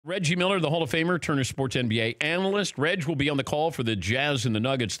Reggie Miller, the Hall of Famer, Turner Sports NBA analyst. Reg will be on the call for the Jazz and the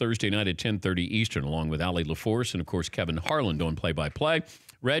Nuggets Thursday night at 10:30 Eastern, along with Allie LaForce and, of course, Kevin Harlan doing play-by-play.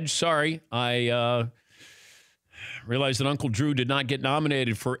 Reg, sorry, I realized that Uncle Drew did not get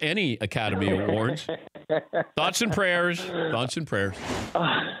nominated for any Academy Awards. Thoughts and prayers. Thoughts and prayers.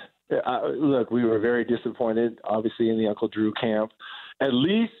 Look, we were very disappointed, obviously, in the Uncle Drew camp. At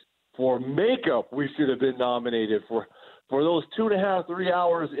least for makeup, we should have been nominated for those 2.5, 3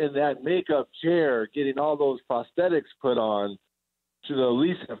 hours in that makeup chair, getting all those prosthetics put on, should at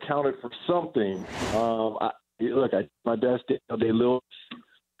least have counted for something. I my best Day Lewis,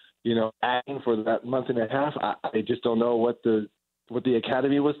 acting for that month and a half. I just don't know what the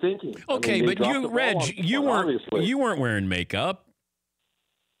Academy was thinking. Okay, but you, Reg, you weren't wearing makeup.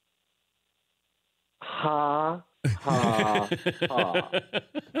 Ha ha ha.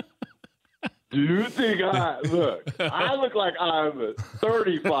 Do you think I look like I'm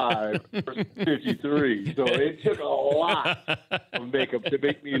 35 or 53, so it took a lot of makeup to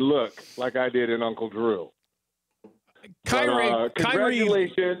make me look like I did in Uncle Drew.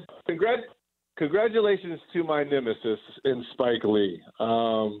 Congratulations. Congratulations to my nemesis in Spike Lee.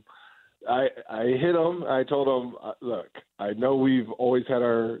 I hit him. I told him, look, I know we've always had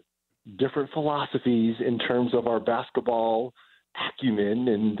our different philosophies in terms of our basketball acumen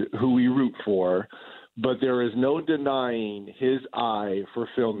and who we root for, but there is no denying his eye for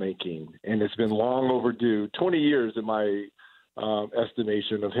filmmaking, and it's been long overdue. 20 years in my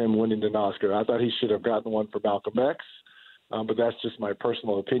estimation of him winning an Oscar. I thought he should have gotten one for Malcolm X, but that's just my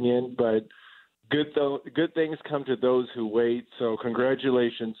personal opinion. But good things come to those who wait, so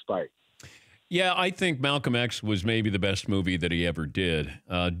congratulations, Spike. Yeah, I think Malcolm X was maybe the best movie that he ever did.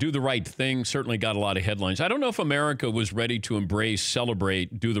 Do the Right Thing certainly got a lot of headlines. I don't know if America was ready to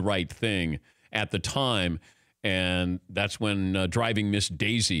celebrate Do the Right Thing at the time, and that's when Driving Miss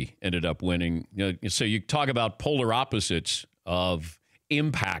Daisy ended up winning. So you talk about polar opposites of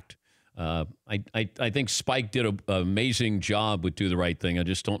impact. I think Spike did an amazing job with Do the Right Thing. I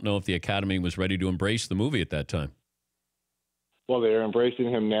just don't know if the Academy was ready to embrace the movie at that time. Well, they're embracing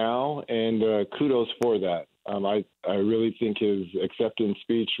him now, and kudos for that. I really think his acceptance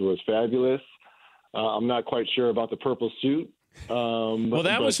speech was fabulous. I'm not quite sure about the purple suit. Well,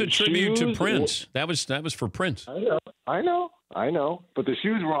 that was a tribute to Prince. That was for Prince. I know. But the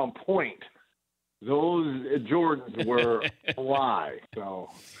shoes were on point. Those Jordans were fly. So,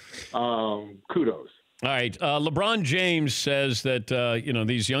 kudos. All right. LeBron James says that,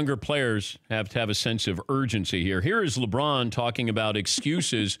 these younger players have to have a sense of urgency here. Here is LeBron talking about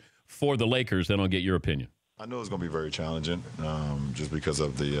excuses for the Lakers. Then I'll get your opinion. I know it's going to be very challenging just because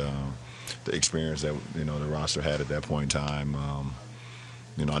of the experience that, the roster had at that point in time. I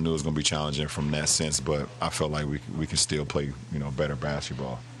knew it was going to be challenging from that sense, but I felt like we can still play, better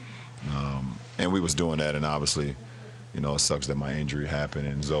basketball. And we was doing that, and obviously – it sucks that my injury happened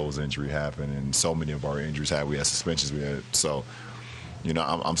and Zoe's injury happened and so many of our injuries we had suspensions. So,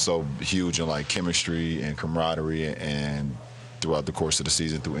 I'm so huge in like chemistry and camaraderie and throughout the course of the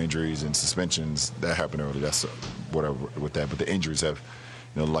season through injuries and suspensions that happened early. That's whatever with that. But the injuries have,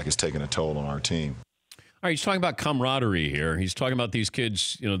 like it's taken a toll on our team. All right, he's talking about camaraderie here. He's talking about these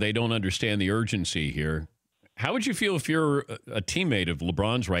kids, they don't understand the urgency here. How would you feel if you're a teammate of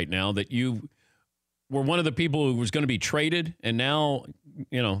LeBron's right now that you were one of the people who was going to be traded, and now,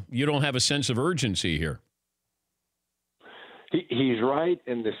 you don't have a sense of urgency here? He's right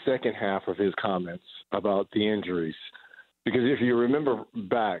in the second half of his comments about the injuries. Because if you remember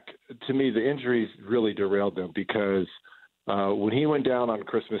back, to me, the injuries really derailed them because when he went down on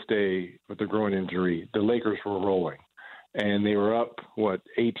Christmas Day with the groin injury, the Lakers were rolling. And they were up,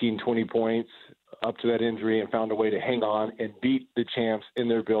 18, 20 points up to that injury and found a way to hang on and beat the champs in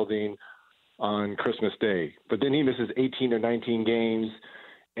their building on Christmas Day. But then he misses 18 or 19 games,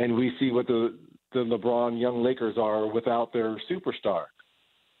 and we see what the LeBron young Lakers are without their superstar.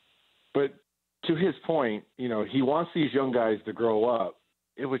 But to his point, he wants these young guys to grow up.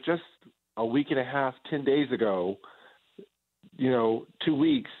 It was just a week and a half, 10 days ago, 2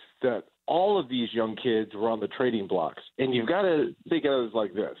 weeks, that all of these young kids were on the trading blocks. And you've got to think of it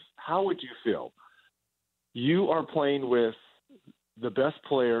like this. How would you feel? You are playing with the best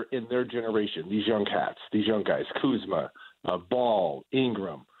player in their generation, these young cats, these young guys, Kuzma, Ball,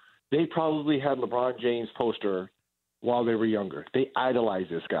 Ingram. They probably had LeBron James poster while they were younger. They idolize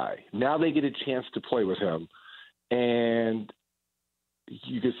this guy. Now they get a chance to play with him. And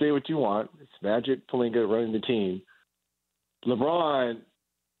you can say what you want. It's Magic, Pelinka running the team. LeBron,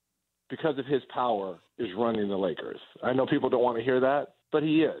 because of his power, is running the Lakers. I know people don't want to hear that, but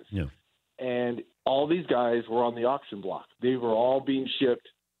he is. Yeah. And all these guys were on the auction block. They were all being shipped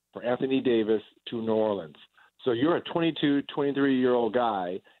for Anthony Davis to New Orleans. So you're a 22, 23-year-old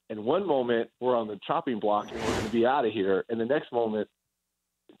guy, and one moment we're on the chopping block and we're going to be out of here, and the next moment,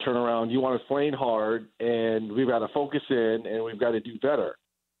 turn around, you want us playing hard, and we've got to focus in, and we've got to do better.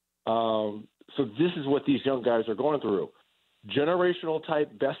 So this is what these young guys are going through. Generational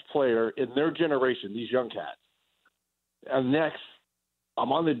type best player in their generation, these young cats. And next,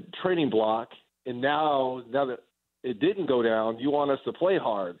 I'm on the training block, and now that it didn't go down, you want us to play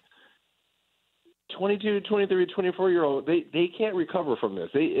hard. 22, 23, 24-year-old, they can't recover from this.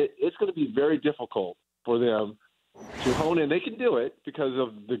 It's going to be very difficult for them to hone in. They can do it because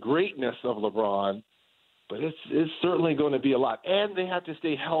of the greatness of LeBron, but it's certainly going to be a lot. And they have to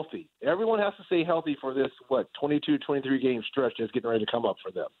stay healthy. Everyone has to stay healthy for this, 22, 23-game stretch that's getting ready to come up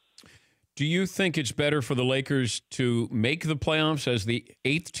for them. Do you think it's better for the Lakers to make the playoffs as the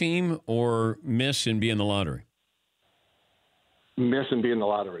 8th team or miss and be in the lottery? Miss and be in the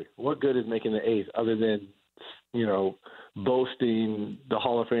lottery. What good is making the 8th other than, boasting the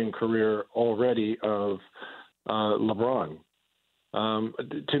Hall of Fame career already of LeBron?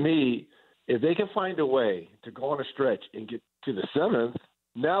 To me, if they can find a way to go on a stretch and get to the 7th,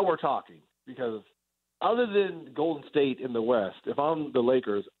 now we're talking. Because other than Golden State in the West, if I'm the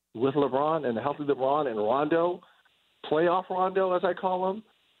Lakers with LeBron and the healthy LeBron and Rondo, playoff Rondo as I call him,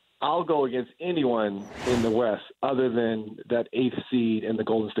 I'll go against anyone in the West other than that 8th seed and the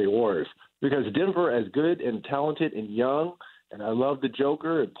Golden State Warriors. Because Denver, as good and talented and young, and I love the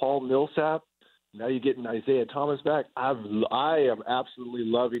Joker and Paul Millsap, now you're getting Isaiah Thomas back. I am absolutely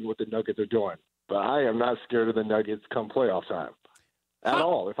loving what the Nuggets are doing. But I am not scared of the Nuggets come playoff time at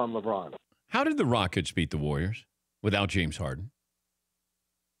all if I'm LeBron. How did the Rockets beat the Warriors without James Harden?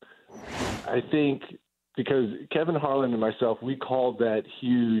 I think because Kevin Harlan and myself, we called that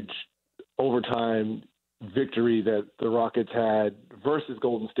huge overtime victory that the Rockets had versus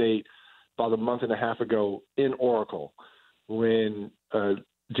Golden State about a month and a half ago in Oracle when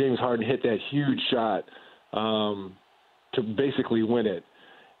James Harden hit that huge shot to basically win it.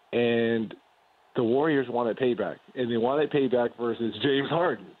 And the Warriors wanted payback, and they wanted payback versus James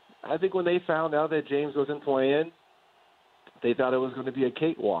Harden. I think when they found out that James wasn't playing, they thought it was going to be a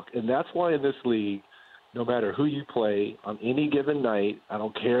cakewalk. And that's why in this league, no matter who you play on any given night, I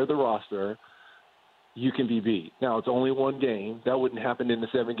don't care the roster, you can be beat. Now, it's only one game. That wouldn't happen in the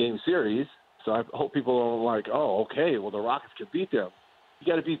 7-game series. So I hope people are like, oh, okay, well, the Rockets can beat them. You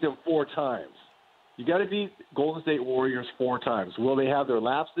got to beat them 4 times. You got to beat Golden State Warriors 4 times. Will they have their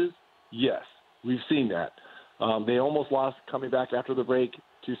lapses? Yes, we've seen that. They almost lost coming back after the break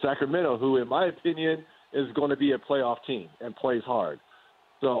to Sacramento, who, in my opinion, is going to be a playoff team and plays hard.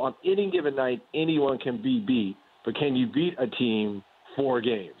 So on any given night, anyone can be beat, but can you beat a team 4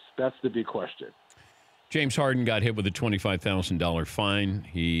 games? That's the big question. James Harden got hit with a $25,000 fine.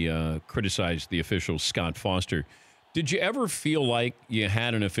 He criticized the official, Scott Foster. Did you ever feel like you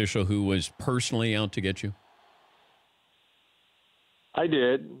had an official who was personally out to get you? I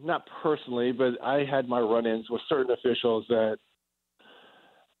did, not personally, but I had my run-ins with certain officials that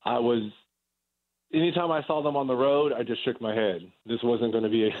anytime I saw them on the road, I just shook my head. This wasn't going to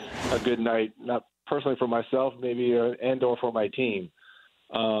be a good night, not personally for myself, maybe, and or for my team.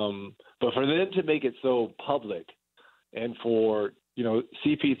 But for them to make it so public and for,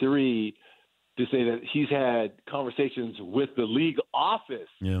 CP3 to say that he's had conversations with the league office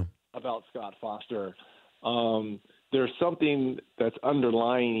about Scott Foster, there's something that's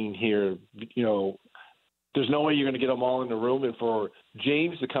underlying here. There's no way you're going to get them all in the room. And for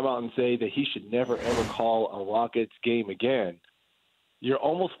James to come out and say that he should never, ever call a Rockets game again, you're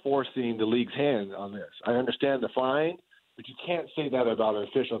almost forcing the league's hand on this. I understand the fine, but you can't say that about an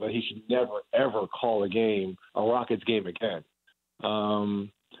official, that he should never, ever call a Rockets game again.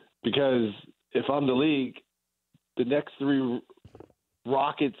 Because if I'm the league, the next 3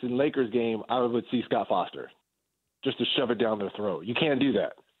 Rockets and Lakers game, I would see Scott Foster just to shove it down their throat. You can't do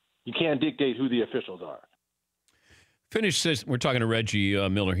that. You can't dictate who the officials are. Finish this. We're talking to Reggie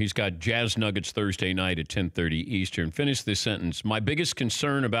Miller. He's got Jazz Nuggets Thursday night at 10:30 Eastern. Finish this sentence. My biggest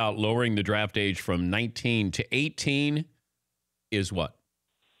concern about lowering the draft age from 19 to 18 is what?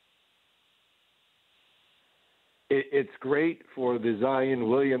 It's great for the Zion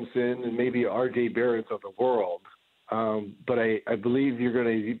Williamson and maybe R.J. Barretts of the world. But I believe you're going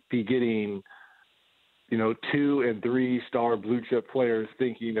to be getting, 2 and 3 star blue chip players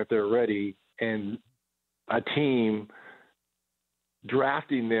thinking that they're ready, and a team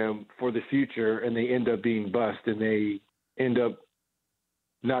drafting them for the future, and they end up being bust, and they end up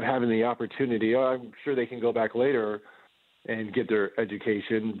not having the opportunity. I'm sure they can go back later and get their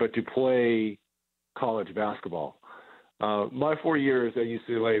education, but to play college basketball. My 4 years at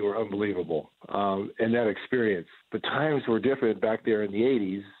UCLA were unbelievable, and that experience. The times were different back there in the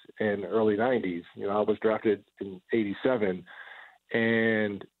 80s and early 90s. You know, I was drafted in 87.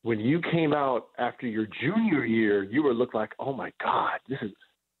 And when you came out after your junior year, you were looked like, oh, my God,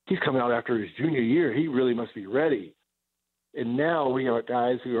 he's coming out after his junior year. He really must be ready. And now we have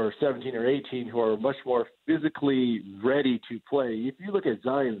guys who are 17 or 18 who are much more physically ready to play. If you look at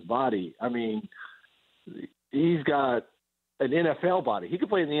Zion's body, I mean, he's got an NFL body. He could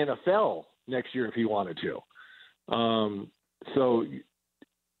play in the NFL next year if he wanted to. So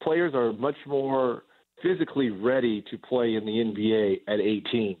players are much more physically ready to play in the NBA at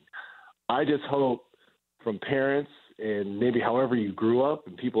 18. I just hope from parents and maybe however you grew up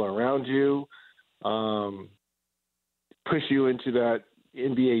and people around you push you into that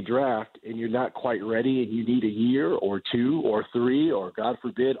NBA draft and you're not quite ready and you need a year or 2 or 3 or, God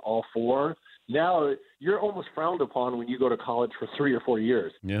forbid, all 4. Now you're almost frowned upon when you go to college for 3 or 4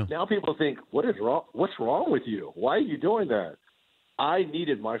 years. Yeah. Now people think, what is wrong? What's wrong with you? Why are you doing that? I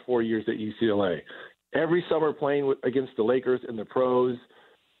needed my 4 years at UCLA. Every summer playing against the Lakers and the pros,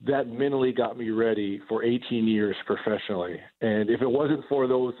 that mentally got me ready for 18 years professionally. And if it wasn't for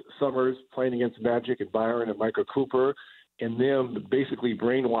those summers playing against Magic and Byron and Michael Cooper and them basically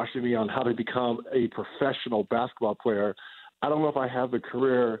brainwashing me on how to become a professional basketball player, I don't know if I have the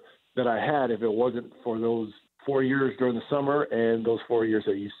career that I had if it wasn't for those 4 years during the summer and those 4 years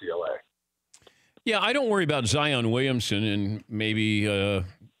at UCLA. Yeah, I don't worry about Zion Williamson and maybe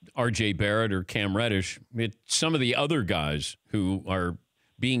R.J. Barrett or Cam Reddish. It's some of the other guys who are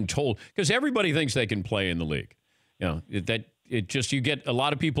being told, because everybody thinks they can play in the league. You know, you get a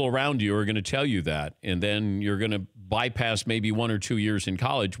lot of people around you are going to tell you that, and then you're going to bypass maybe 1 or 2 years in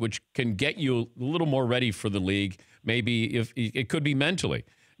college, which can get you a little more ready for the league. Maybe if it could be mentally,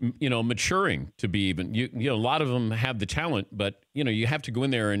 you know, maturing to be even, you know, a lot of them have the talent, but, you know, you have to go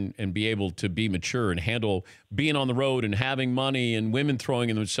in there and be able to be mature and handle being on the road and having money and women throwing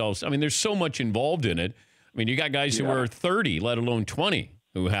in themselves. I mean, there's so much involved in it. I mean, you got guys who are 30, let alone 20,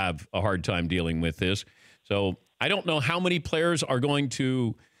 who have a hard time dealing with this. So I don't know how many players are going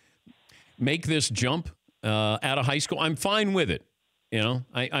to make this jump out of high school. I'm fine with it. You know,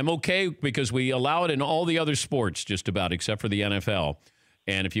 I'm okay because we allow it in all the other sports just about except for the NFL.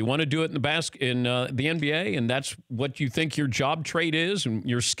 And if you want to do it in the the NBA, and that's what you think your job trait is and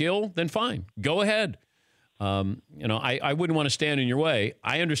your skill, then fine, go ahead. You know, I wouldn't want to stand in your way.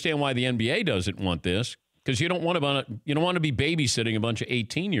 I understand why the NBA doesn't want this, because you don't want to be babysitting a bunch of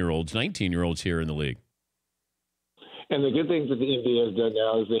 18-year-olds, 19-year-olds here in the league. And the good things that the NBA has done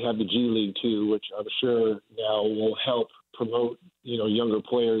now is they have the G League too, which I'm sure now will help promote, you know, younger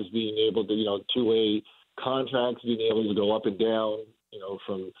players being able to, you know, two-way contracts, being able to go up and down, you know,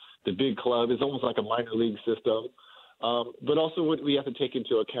 from the big club. It's almost like a minor league system. But also what we have to take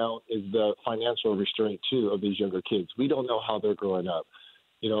into account is the financial restraint, too, of these younger kids. We don't know how they're growing up.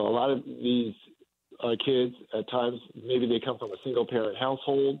 You know, a lot of these kids, at times, maybe they come from a single-parent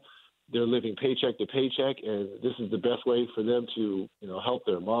household. They're living paycheck to paycheck, and this is the best way for them to, you know, help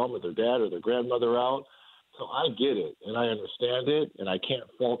their mom or their dad or their grandmother out. So I get it, and I understand it, and I can't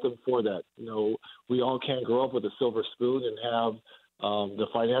fault them for that. You know, we all can't grow up with a silver spoon and have the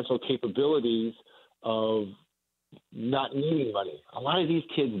financial capabilities of not needing money. A lot of these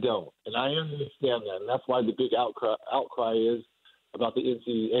kids don't, and I understand that, and that's why the big outcry is about the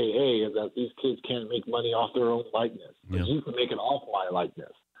NCAA, is that these kids can't make money off their own likeness. But you can make it off my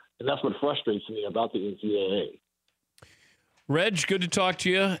likeness, and that's what frustrates me about the NCAA. Reg, good to talk to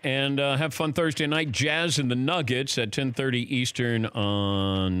you, and have fun Thursday night. Jazz and the Nuggets at 10:30 Eastern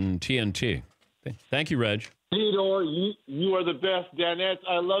on TNT. Thank you, Reg. Theodore, you are the best. Danette,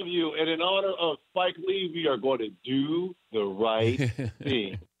 I love you. And in honor of Spike Lee, we are going to do the right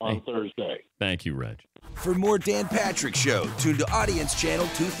thing on Thursday. Thank you, Reg. For more Dan Patrick Show, tune to Audience Channel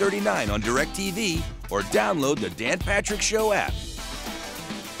 239 on DirecTV or download the Dan Patrick Show app.